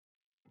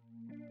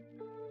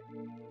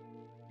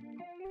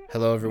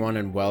Hello, everyone,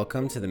 and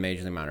welcome to the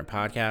Majorly Minor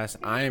Podcast.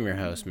 I am your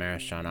host,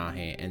 Maris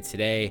Janahi, and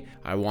today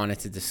I wanted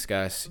to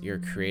discuss your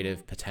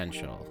creative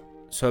potential.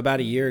 So about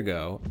a year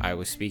ago, I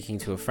was speaking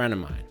to a friend of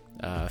mine,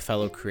 a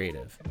fellow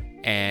creative,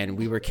 and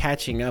we were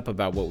catching up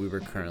about what we were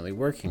currently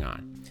working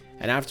on.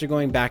 And after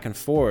going back and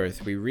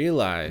forth, we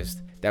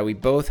realized that we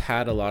both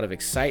had a lot of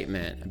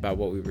excitement about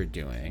what we were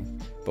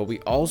doing, but we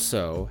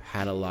also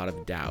had a lot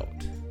of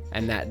doubt.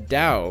 And that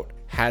doubt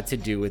had to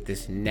do with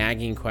this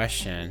nagging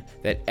question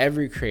that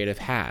every creative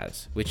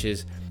has, which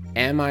is,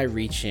 am I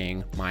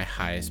reaching my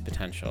highest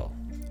potential?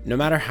 No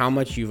matter how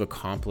much you've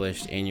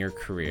accomplished in your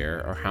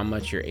career or how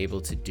much you're able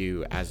to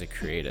do as a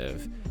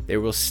creative,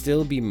 there will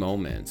still be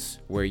moments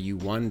where you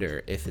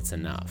wonder if it's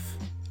enough.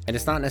 And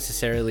it's not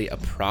necessarily a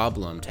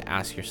problem to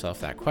ask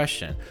yourself that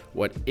question.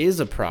 What is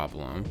a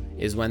problem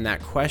is when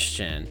that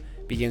question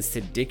begins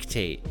to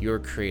dictate your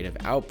creative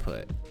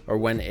output or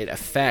when it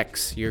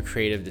affects your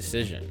creative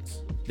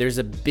decisions. There's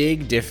a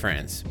big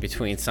difference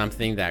between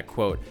something that,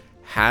 quote,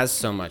 has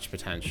so much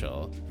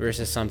potential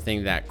versus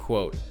something that,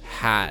 quote,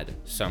 had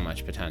so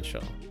much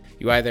potential.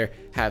 You either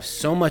have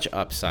so much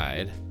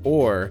upside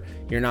or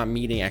you're not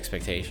meeting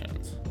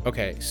expectations.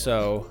 Okay,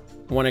 so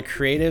when a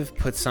creative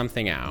puts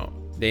something out,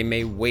 they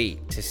may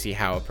wait to see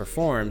how it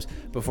performs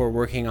before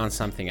working on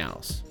something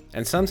else.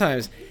 And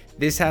sometimes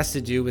this has to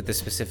do with the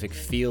specific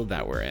field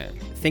that we're in.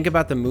 Think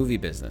about the movie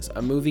business.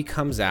 A movie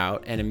comes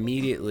out and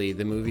immediately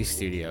the movie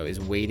studio is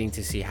waiting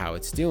to see how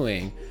it's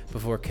doing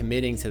before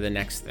committing to the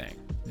next thing.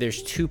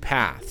 There's two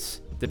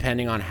paths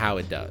depending on how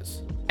it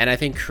does. And I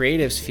think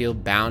creatives feel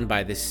bound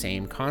by this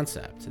same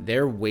concept.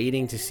 They're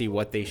waiting to see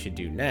what they should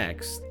do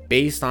next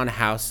based on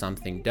how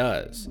something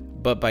does.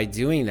 But by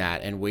doing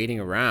that and waiting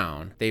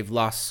around, they've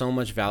lost so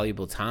much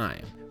valuable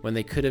time when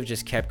they could have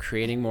just kept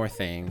creating more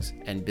things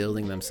and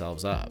building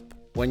themselves up.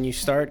 When you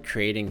start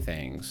creating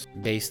things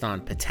based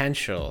on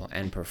potential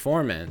and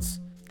performance,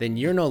 then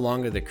you're no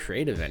longer the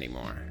creative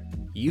anymore.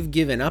 You've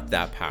given up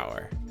that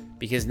power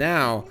because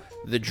now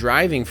the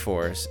driving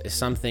force is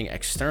something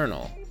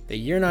external that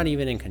you're not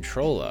even in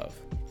control of.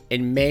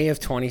 In May of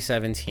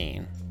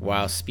 2017,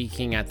 while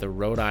speaking at the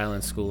Rhode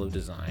Island School of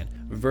Design,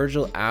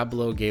 Virgil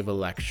Abloh gave a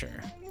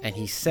lecture, and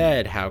he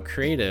said how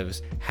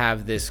creatives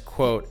have this,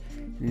 quote,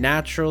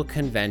 natural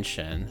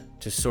convention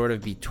to sort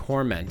of be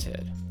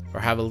tormented or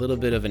have a little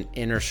bit of an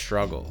inner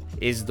struggle.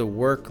 Is the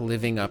work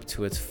living up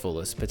to its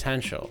fullest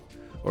potential?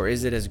 Or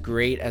is it as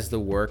great as the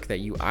work that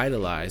you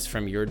idolize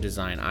from your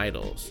design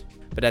idols?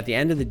 But at the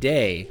end of the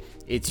day,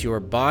 it's your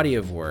body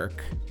of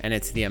work and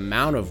it's the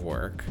amount of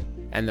work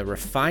and the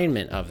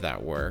refinement of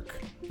that work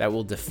that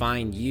will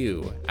define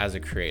you as a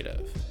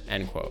creative,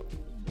 end quote.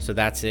 So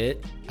that's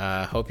it.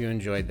 Hope you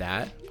enjoyed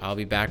that. I'll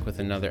be back with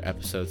another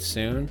episode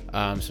soon.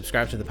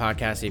 Subscribe to the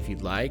podcast if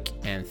you'd like,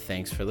 and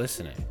thanks for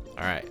listening.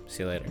 All right,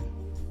 see you later.